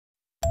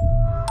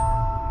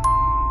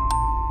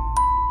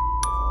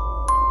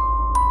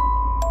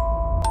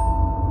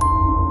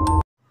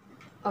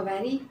A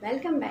very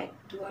welcome back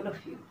to all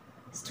of you.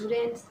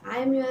 Students, I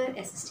am your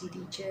SST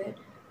teacher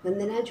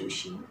Vandana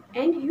Joshi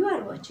and you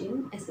are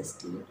watching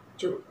SST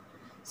Joe.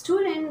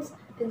 Students,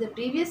 in the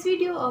previous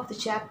video of the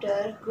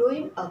chapter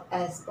Growing Up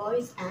as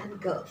Boys and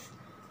Girls,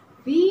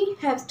 we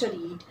have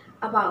studied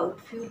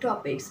about few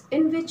topics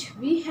in which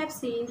we have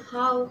seen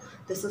how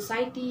the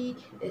society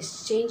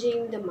is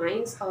changing the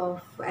minds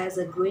of as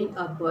a growing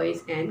up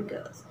boys and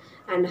girls,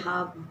 and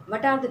how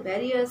what are the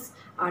barriers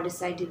are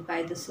decided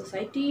by the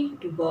society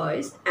to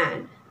boys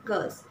and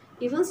girls.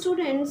 Even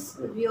students,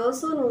 we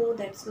also know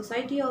that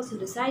society also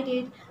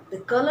decided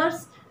the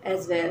colors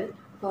as well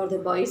for the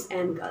boys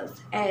and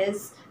girls,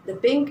 as the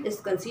pink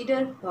is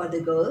considered for the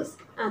girls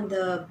and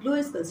the blue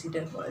is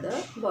considered for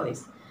the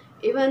boys.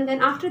 Even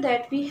then after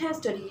that we have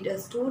studied a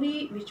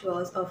story which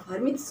was of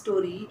Hermit's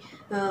story,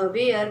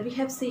 where we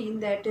have seen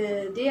that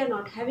they are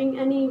not having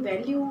any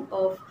value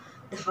of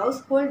the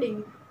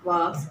householding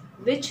works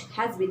which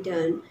has been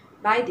done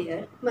by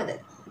their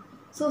mother.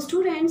 So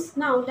students,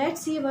 now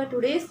let's see our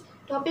today's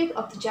topic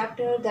of the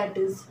chapter, that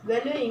is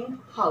valuing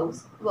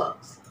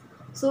houseworks.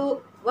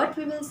 So what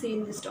we will see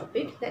in this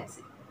topic, let's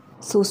see.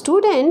 So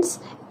students,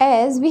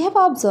 as we have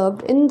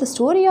observed in the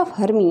story of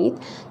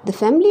Hermit, the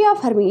family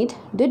of Hermit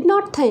did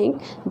not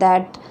think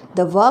that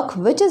the work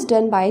which is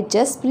done by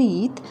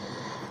Jaspreet,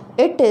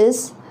 it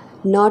is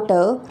not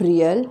a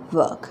real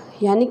work.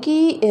 यानी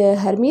कि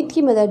हरमीत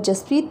की mother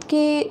Jasprit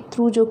के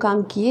through जो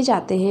काम किए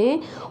जाते हैं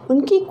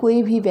उनकी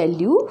कोई भी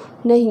वैल्यू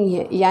नहीं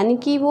है, यानी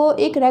कि वो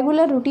एक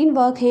रेगुलर रूटीन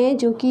वर्क है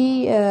जो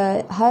कि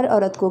हर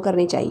औरत को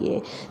करनी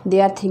चाहिए. They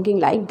are thinking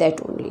like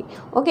that only.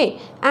 Okay,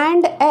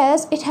 and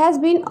as it has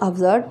been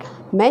observed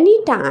many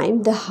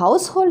times the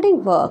householding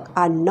work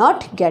are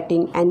not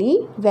getting any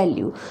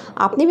value.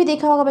 आपने भी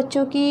देखा होगा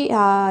बच्चों की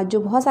जो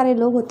बहुत सारे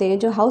लोग होते हैं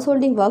जो हाउस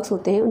होल्डिंग वर्क्स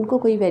होते हैं उनको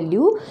कोई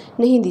वैल्यू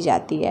नहीं दी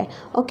जाती है.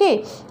 Okay,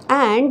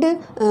 and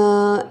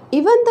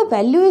even the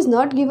value is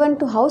not given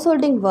to house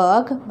holding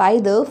work by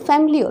the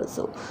family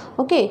also.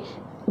 Okay,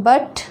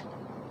 but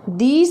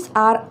these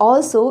are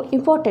also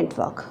important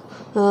work.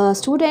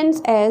 Students,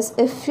 as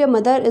if your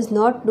mother is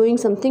not doing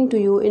something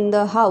to you in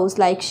the house,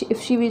 like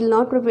if she will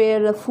not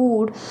prepare the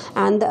food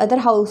and the other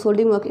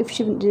householding work, if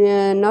she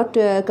not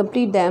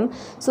complete them,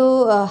 so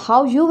how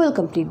you will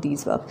complete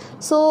these work?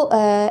 So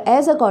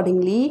as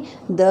accordingly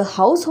the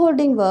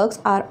householding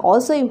works are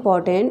also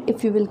important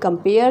if you will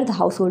compare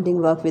the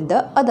householding work with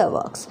the other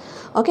works.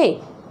 Okay,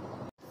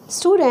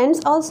 students,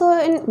 also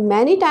in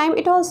many time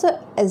it also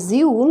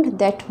assumed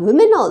that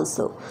women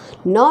also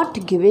not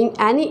giving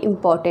any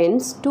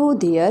importance to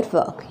their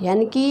work,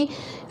 यानी कि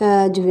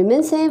जो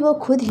women हैं वो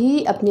खुद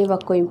ही अपने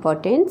work को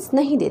importance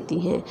नहीं देती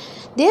हैं.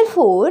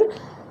 Therefore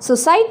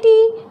society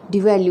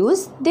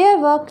devalues their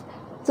work.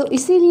 तो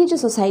इसीलिए जो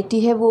सोसाइटी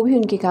है वो भी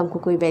उनके काम को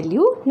कोई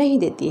वैल्यू नहीं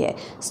देती है.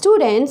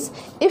 Students,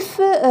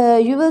 if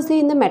you will see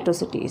in the metro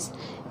cities,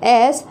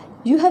 as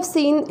you have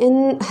seen in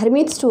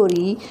Hermit's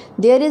story,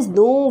 there is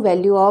no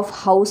value of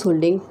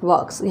householding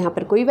works. यहाँ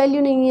पर कोई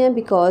वैल्यू नहीं है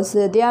because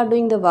they are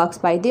doing the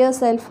works by their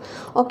self.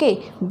 Okay,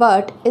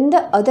 but in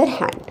the other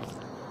hand,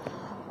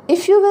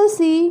 if you will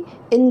see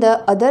in the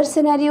other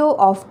scenario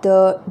of the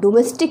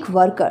domestic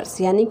workers,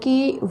 यानी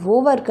कि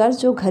वो workers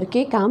जो घर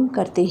के काम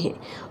करते हैं,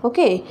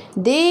 okay,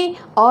 they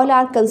all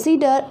are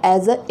consider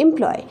as a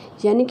employ,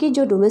 यानी कि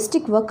जो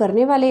डोमेस्टिक वर्क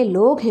करने वाले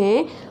लोग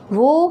हैं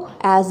वो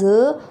एज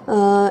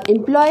अ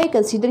एम्प्लॉय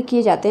कंसिडर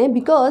किए जाते हैं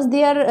because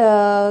they are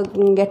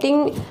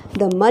getting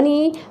the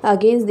money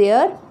against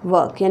their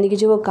work, यानी कि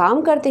जो वो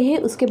काम करते हैं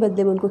उसके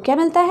बदले में उनको क्या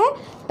मिलता है,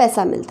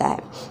 पैसा मिलता है.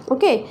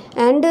 Okay,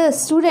 and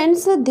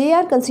students, they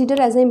are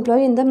consider as a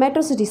employee in the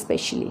metro city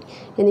specially,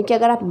 यानी कि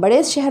अगर आप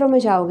बड़े शहरों में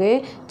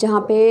जाओगे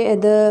जहाँ पे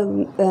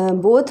the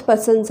both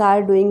persons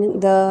are doing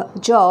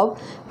the job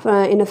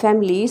in a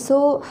family, so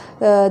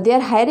they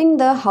are hiring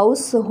the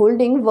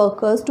householding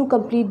workers to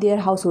complete their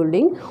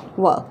householding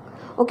work.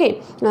 Okay,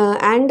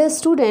 and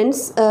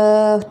students,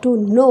 to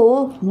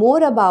know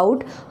more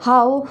about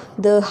how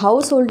the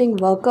householding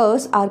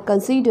workers are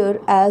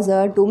considered as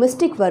a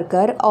domestic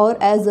worker or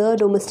as a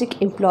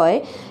domestic employee,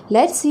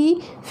 let's see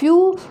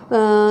few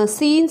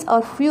scenes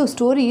or few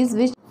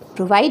stories which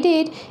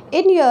provided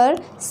in your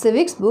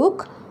civics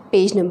book,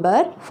 page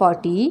number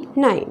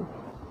 49.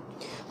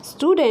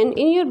 Student,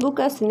 in your book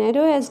a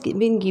scenario has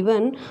been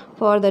given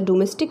for the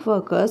domestic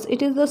workers.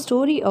 It is the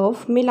story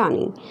of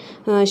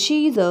Melanie. She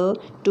is a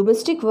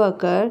domestic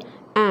worker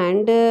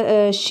and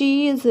she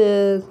is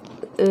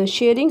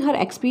sharing her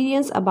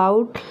experience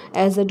about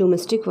as a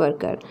domestic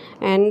worker,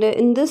 and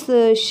in this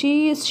she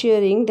is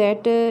sharing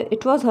that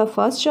it was her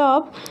first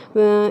job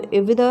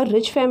with a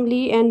rich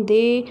family and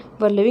they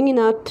were living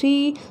in a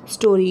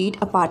 3-storied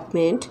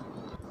apartment.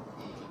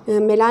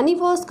 Melanie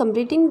was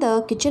completing the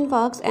kitchen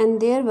works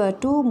and there were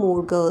 2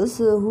 more girls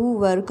who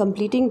were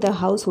completing the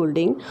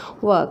householding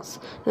works.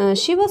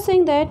 She was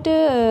saying that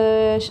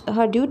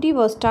her duty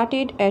was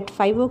started at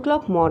 5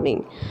 o'clock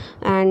morning,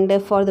 and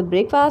for the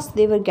breakfast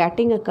they were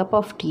getting a cup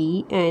of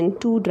tea and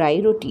 2 dry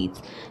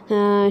rotis.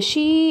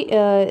 She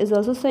is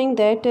also saying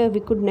that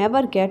we could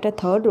never get a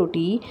third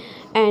roti,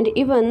 and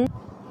even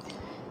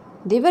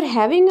They were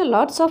having a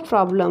lots of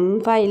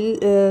problem while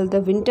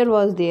the winter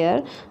was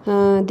there.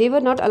 They were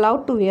not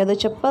allowed to wear the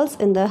chappals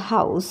in the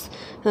house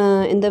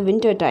in the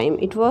winter time.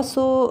 It was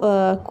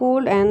so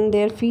cold and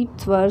their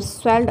feet were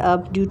swelled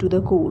up due to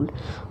the cold.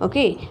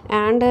 Okay,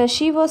 and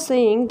she was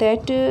saying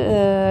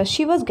that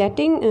she was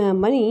getting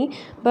money,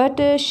 but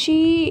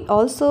she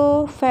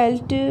also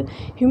felt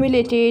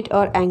humiliated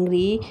or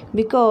angry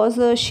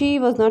because she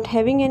was not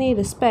having any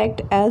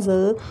respect as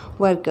a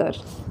worker.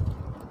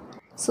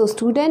 So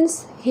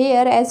students,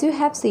 here as you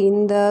have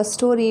seen the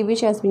story which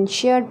has been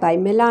shared by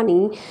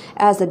Melanie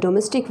as a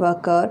domestic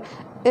worker,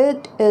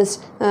 it is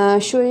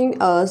showing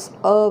us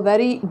a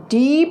very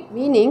deep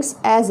meanings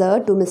as a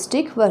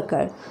domestic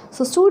worker.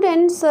 So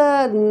students,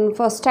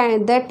 those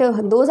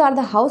are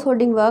the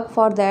householding work.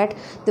 For that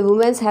the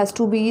women has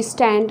to be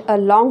stand a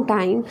long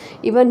time,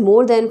 even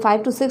more than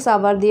 5 to 6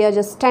 hours they are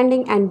just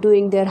standing and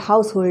doing their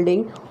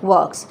householding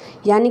works.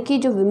 यानी कि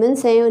जो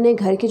women's हैं उन्हें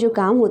घर के जो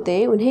काम होते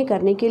हैं उन्हें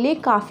करने के लिए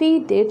काफ़ी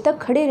देर तक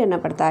खड़े रहना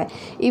पड़ता है.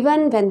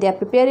 Even when they are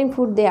preparing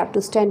food they have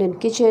to stand in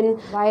kitchen,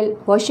 while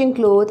washing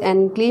clothes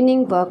and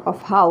cleaning work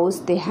of house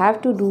they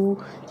have to do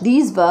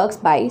these works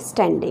by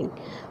standing.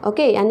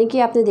 Okay, यानी कि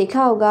आपने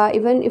देखा होगा,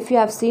 even if you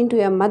have seen to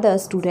your mother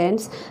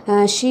students,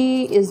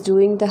 she is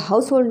doing the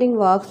householding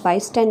work by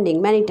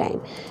standing many times.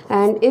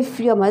 And if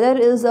your mother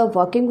is a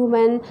working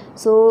woman,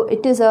 so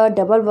it is a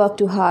double work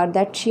to her,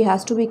 that she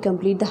has to be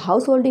complete the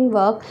householding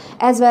work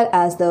as well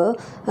as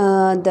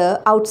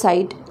the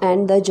outside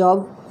and the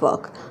job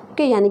work.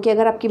 Okay, यानी कि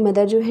अगर आपकी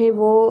mother जो है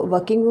वो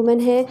working women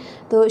है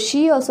तो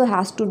she also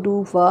has to do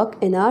work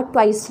in a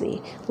twice वे.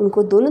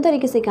 उनको दोनों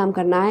तरीके से काम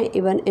करना है,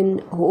 even in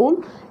home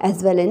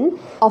as well in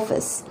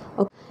office.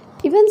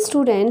 Even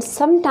students,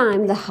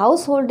 sometimes the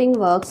householding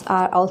works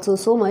are also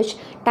so much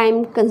time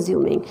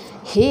consuming.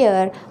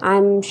 Here I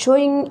am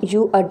showing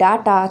you a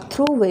data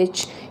through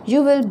which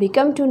you will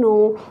become to know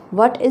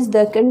what is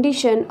the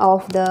condition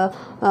of the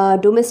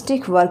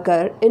domestic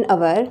worker in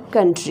our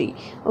country.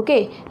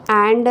 Okay,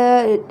 and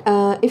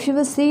if you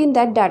will see in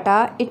that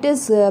data, it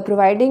is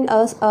providing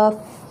us a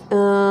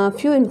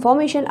few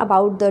information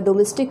about the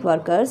domestic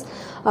workers,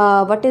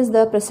 what is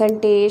the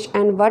percentage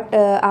and what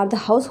are the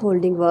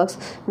householding works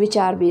which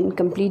are being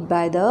completed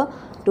by the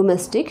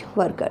domestic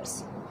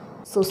workers.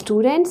 So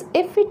students,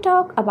 if we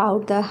talk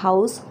about the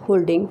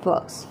householding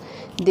works,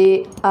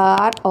 they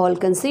are all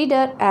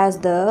considered as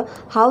the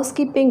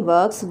housekeeping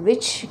works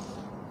which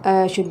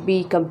should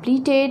be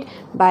completed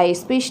by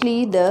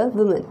especially the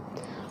women.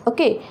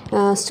 Okay,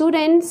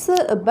 students,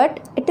 but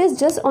it is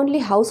just only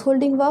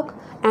householding work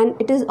and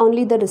it is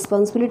only the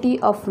responsibility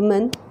of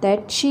women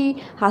that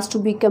she has to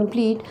be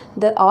complete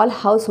the all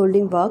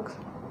householding work?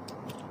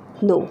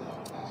 No,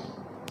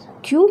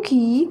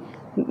 क्योंकि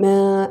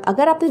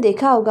अगर आपने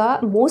देखा होगा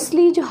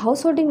mostly जो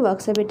house holding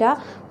works है बेटा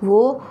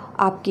वो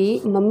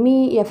आपकी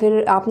मम्मी या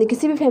फिर आपने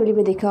किसी भी फैमिली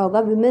में देखा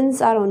होगा,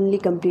 women's are only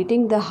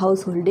completing the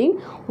householding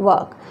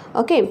work.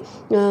 Okay,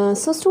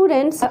 so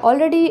students,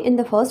 already in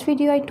the first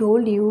video I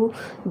told you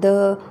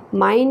the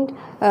mind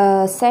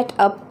set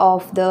up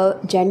of the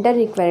gender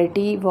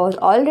equality was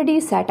already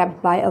set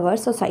up by our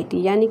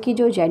society. यानी कि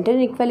जो gender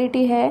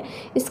equality है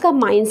इसका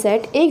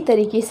mindset एक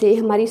तरीके से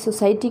हमारी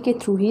society के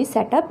थ्रू ही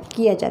सेटअप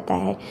किया जाता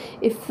है.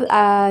 If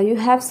you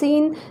have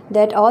seen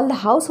that all the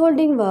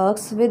householding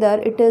works, whether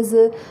it is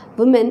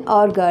women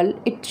or girl,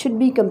 it should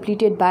be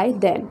completed by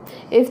them.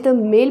 If the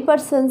male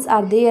persons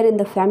are there in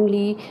the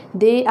family,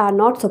 they are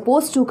not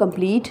supposed to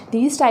complete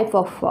these type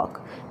of work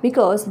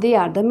because they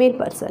are the male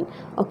person.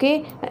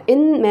 Okay,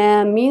 in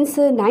means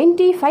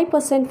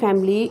 95%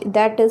 family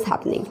that is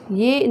happening.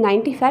 ये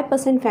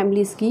 95%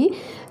 families की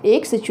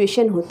एक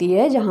situation होती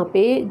है जहाँ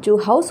पे जो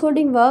house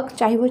holding work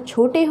चाहे वो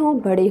छोटे हों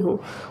बड़े हों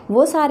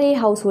वो सारे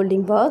हाउस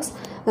होल्डिंग वर्क्स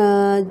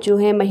जो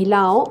है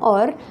महिलाओं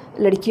और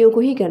लड़कियों को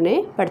ही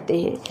करने पड़ते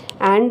हैं.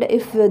 And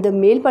if the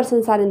mail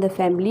persons are in the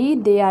family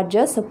they are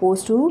just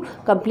suppose to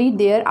complete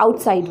their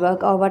outside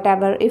work और what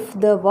ever. If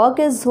the work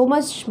is so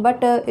much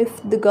but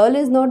if the girl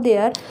is not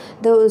there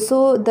so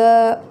the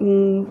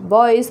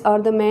boys or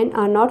the men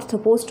are not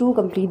supposed to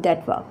complete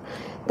that work.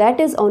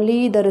 That is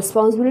only the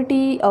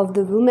responsibility of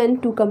the women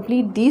to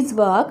complete these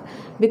work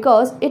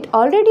because it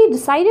already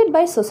decided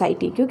by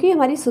society. क्योंकि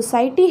हमारी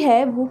society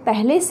है वो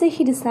पहले से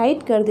ही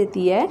decide कर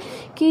देती है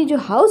कि जो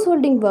हाउस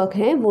होल्डिंग वर्क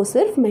हैं वो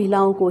सिर्फ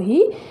महिलाओं को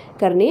ही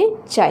करने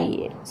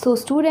चाहिए. So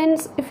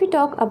students, if we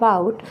talk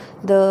about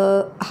the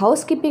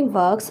housekeeping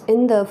works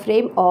in the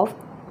frame of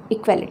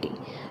equality,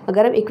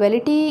 अगर हम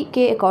इक्वलिटी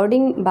के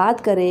अकॉर्डिंग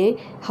बात करें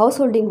हाउस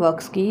होल्डिंग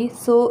वर्क्स की,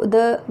 so the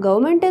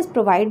government is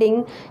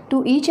providing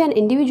to each and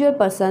individual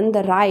person the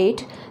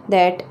right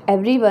that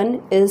everyone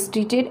is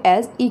treated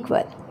as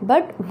equal.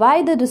 But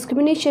why the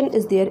discrimination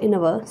is there in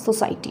our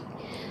society?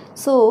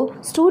 So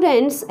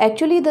students,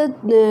 actually the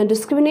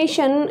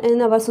discrimination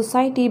in our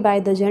society by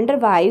the gender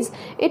wise,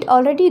 it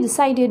already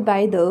decided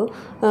by the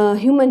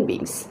human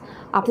beings.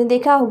 आपने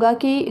देखा होगा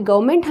कि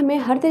government हमें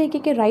हर तरीके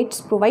के rights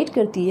provide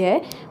करती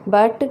है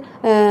but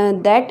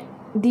that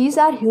these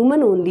are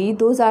human only,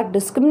 those are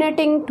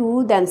discriminating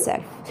to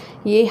themselves.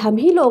 ये हम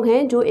ही लोग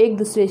हैं जो एक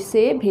दूसरे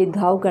से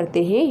भेदभाव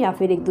करते हैं या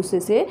फिर एक दूसरे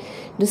से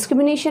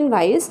डिस्क्रिमिनेशन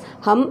वाइज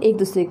हम एक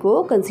दूसरे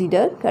को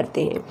कंसीडर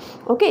करते हैं.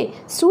 Okay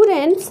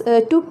students,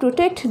 to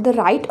protect the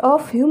right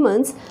of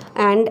humans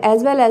and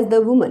as well as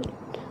the women.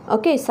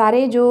 Okay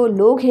सारे जो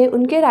लोग हैं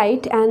उनके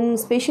right and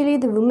specially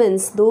the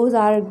women's those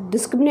are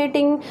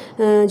discriminating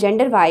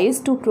gender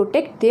wise. To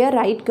protect their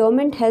right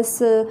government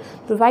has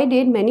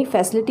provided many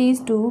facilities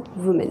to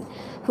women.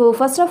 So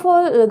first of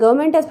all,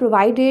 government has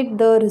provided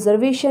the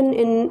reservation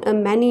in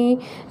many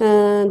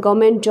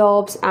government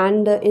jobs,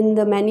 and in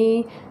the many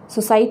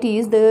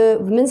societies the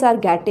women are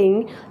getting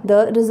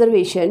the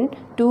reservation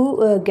to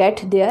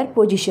get their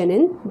position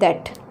in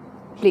that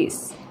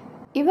place.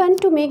 Even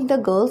to make the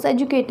girls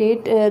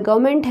educated,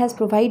 government has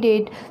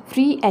provided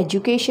free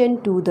education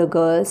to the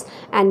girls,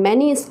 and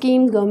many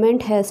schemes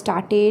government has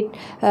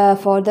started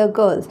for the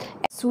girls.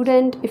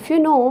 Student, if you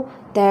know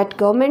that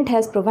government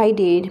has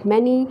provided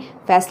many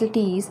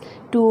facilities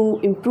to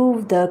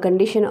improve the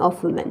condition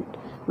of women.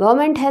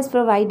 Government has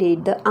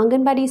provided the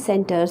Anganwadi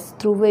centers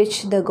through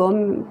which the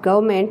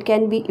government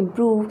can be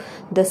improve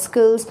the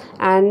skills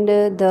and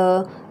the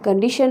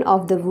condition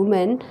of the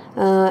women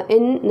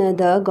in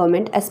the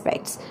government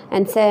aspects.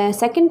 And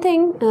second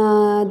thing,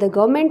 the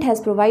government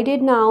has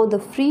provided now the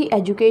free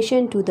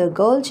education to the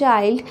girl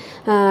child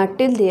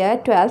till their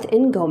 12th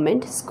in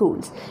government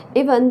schools.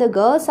 Even the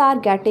girls are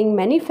getting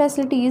many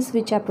facilities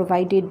which are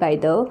provided by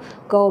the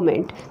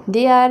government.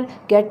 They are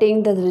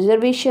getting the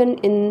reservation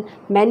in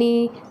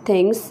many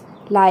things,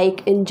 like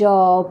in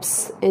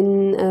jobs, in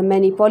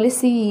many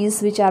policies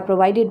which are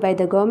provided by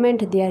the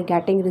government. They are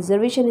getting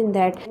reservation in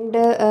that.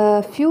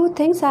 And few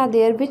things are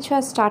there which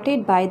was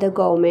started by the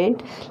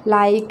government,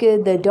 like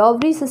the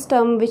dowry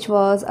system which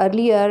was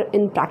earlier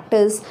in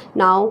practice.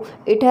 Now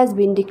it has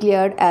been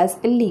declared as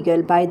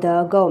illegal by the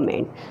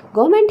government.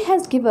 Government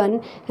has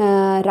given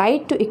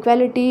right to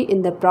equality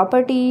in the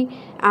property,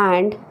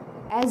 and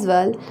as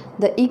well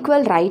the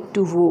equal right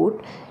to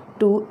vote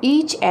to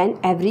each and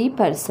every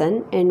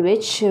person, in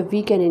which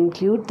we can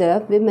include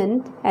the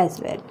women as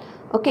well.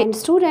 Okay, and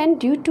student,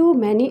 due to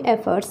many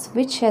efforts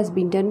which has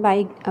been done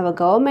by our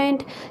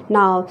government,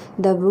 now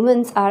the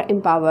women are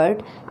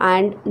empowered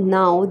and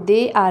now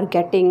they are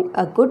getting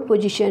a good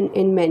position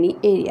in many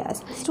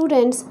areas.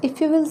 Students,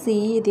 if you will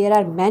see, there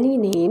are many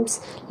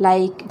names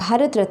like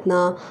Bharat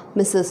Ratna,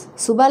 Mrs.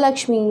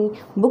 Subbalakshmi,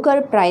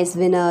 Booker Prize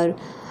winner,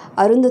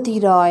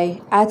 Arundhati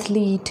Roy,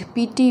 athlete,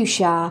 PT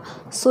Usha,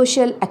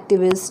 social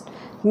activist,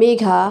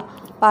 Megha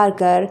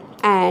Parker,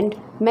 and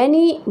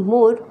many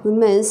more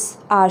women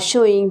are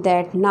showing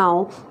that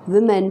now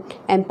women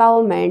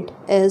empowerment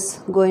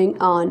is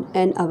going on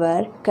in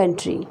our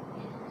country.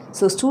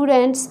 So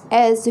students,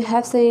 as you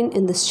have seen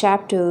in this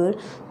chapter,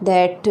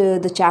 that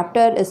the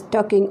chapter is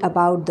talking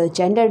about the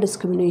gender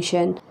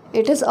discrimination.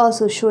 It is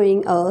also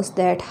showing us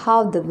that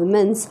how the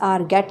women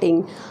are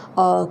getting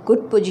a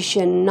good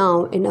position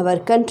now in our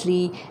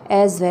country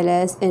as well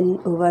as in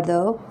over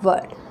the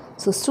world.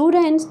 So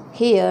students,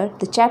 here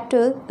the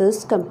chapter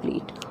is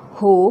complete.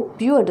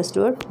 Hope you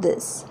understood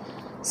this.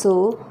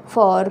 So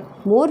for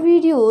more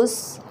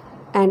videos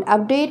and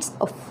updates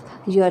of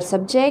your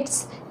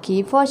subjects,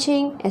 keep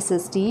watching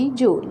SST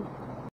June.